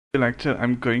Lecture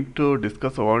I'm going to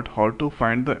discuss about how to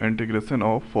find the integration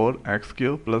of 4x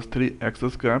cube plus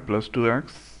 3x square plus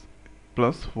 2x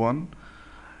plus 1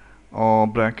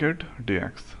 bracket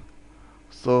dx.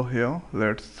 So here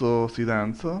let's see the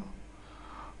answer.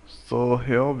 So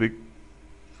here we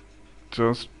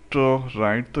just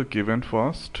write the given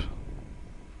first.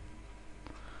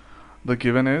 The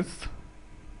given is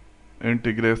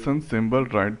integration symbol,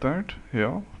 write that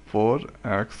here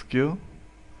 4x cube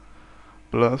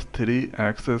plus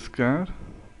 3x square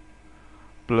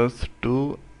plus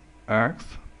 2x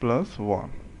plus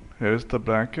 1. Here is the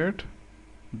bracket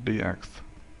dx.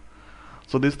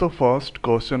 So this is the first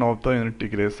question of the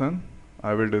integration.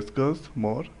 I will discuss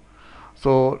more.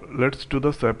 So let's do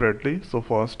the separately. So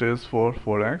first is for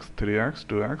 4x, 3x,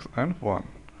 2x and 1.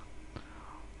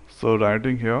 So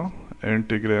writing here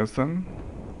integration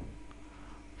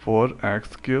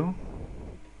 4x cube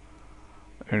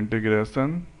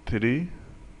integration 3.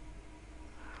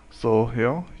 So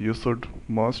here you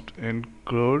must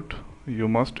include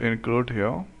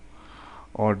here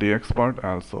or dx part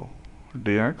also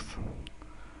dx.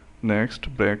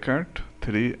 Next bracket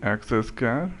 3x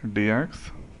square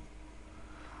dx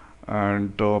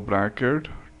and bracket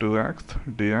 2x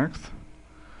dx,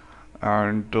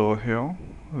 and here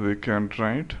we can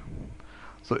write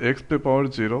so x to the power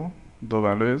 0 the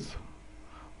value is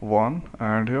 1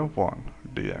 and here 1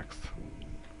 dx.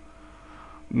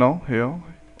 Now here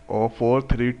 4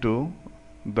 3 2,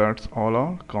 that's all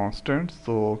are constants,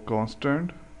 so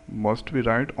constant must be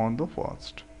right on the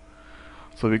first.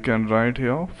 So we can write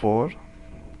here 4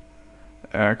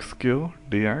 x cube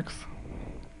dx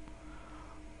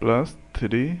plus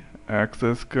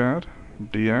 3x square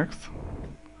dx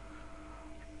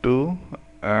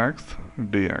 2x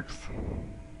dx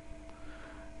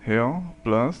here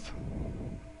plus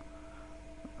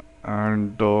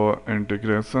and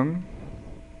integration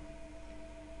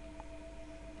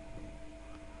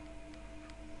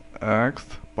x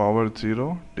power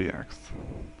 0 dx.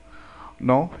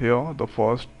 Now here the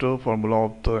first formula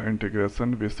of the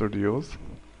integration we should use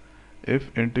if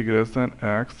integration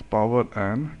x power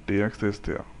n dx is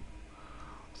there.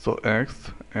 So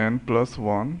x n plus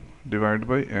 1 divided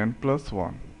by n plus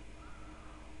 1.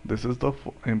 This is the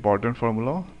important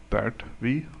formula that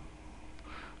we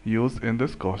use in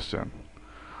this question.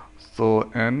 So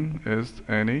n is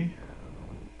any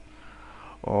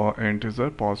or integer,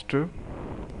 positive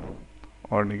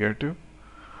or negative.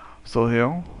 So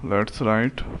here let's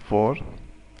write 4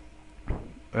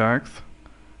 x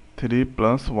 3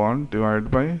 plus 1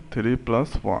 divided by 3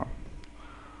 plus 1.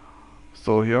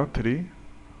 So here 3,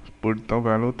 put the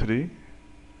value 3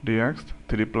 dx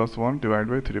 3 plus 1 divided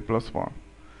by 3 plus 1.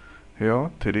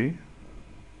 Here 3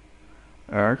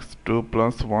 x 2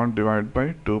 plus 1 divided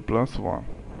by 2 plus 1.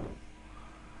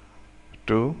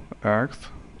 2 x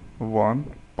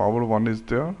 1 power 1 is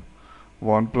there,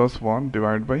 1 plus 1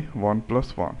 divided by 1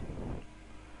 plus 1.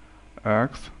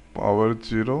 X power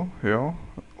 0, here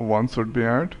 1 should be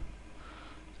added,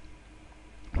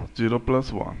 0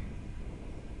 plus 1.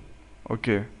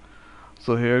 Okay,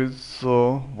 so here is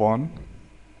 1,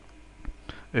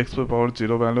 x to the power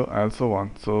 0 value also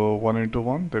 1, so 1 into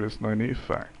 1 there is no any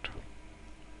effect.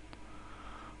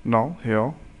 Now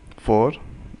here 4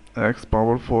 x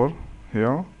power 4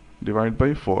 here divide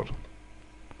by 4.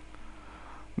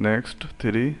 Next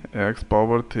 3 x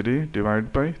power 3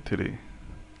 divide by 3.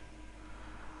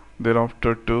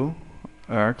 Thereafter 2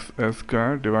 x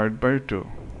square divide by 2.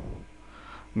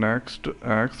 Next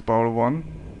x power 1,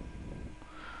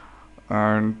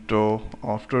 and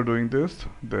after doing this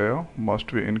there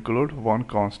must be include one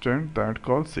constant that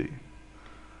called c.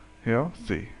 Here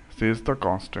c is the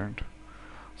constant.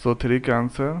 So 3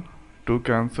 cancel, 2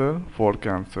 cancel, 4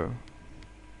 cancel.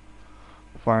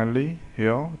 Finally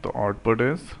here the output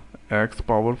is x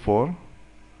power 4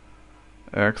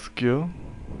 x cube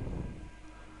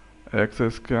x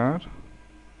square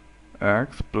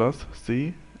x plus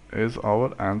c is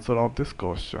our answer of this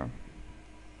question.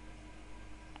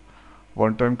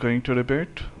 One time going to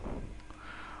repeat,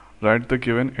 write the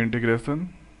given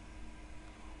integration.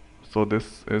 So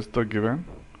this is the given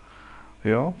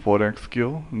here 4x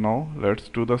cube. Now let's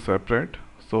do the separate.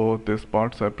 So this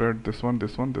part separate, this one,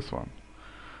 this one, this one.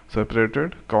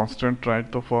 Separated, constant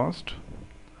write the first,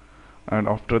 and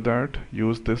after that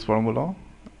use this formula,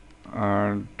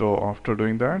 and after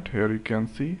doing that here you can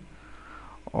see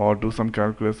or do some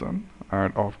calculation,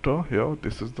 and after here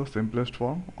this is the simplest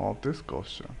form of this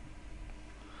question.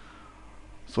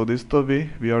 So this is the way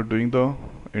we are doing the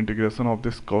integration of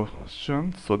this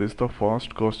question. So this is the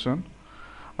first question.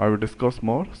 I will discuss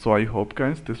more. So I hope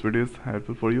guys this video is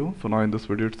helpful for you. So now in this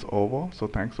video it's over. So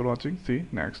thanks for watching. See you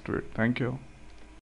next video. Thank you.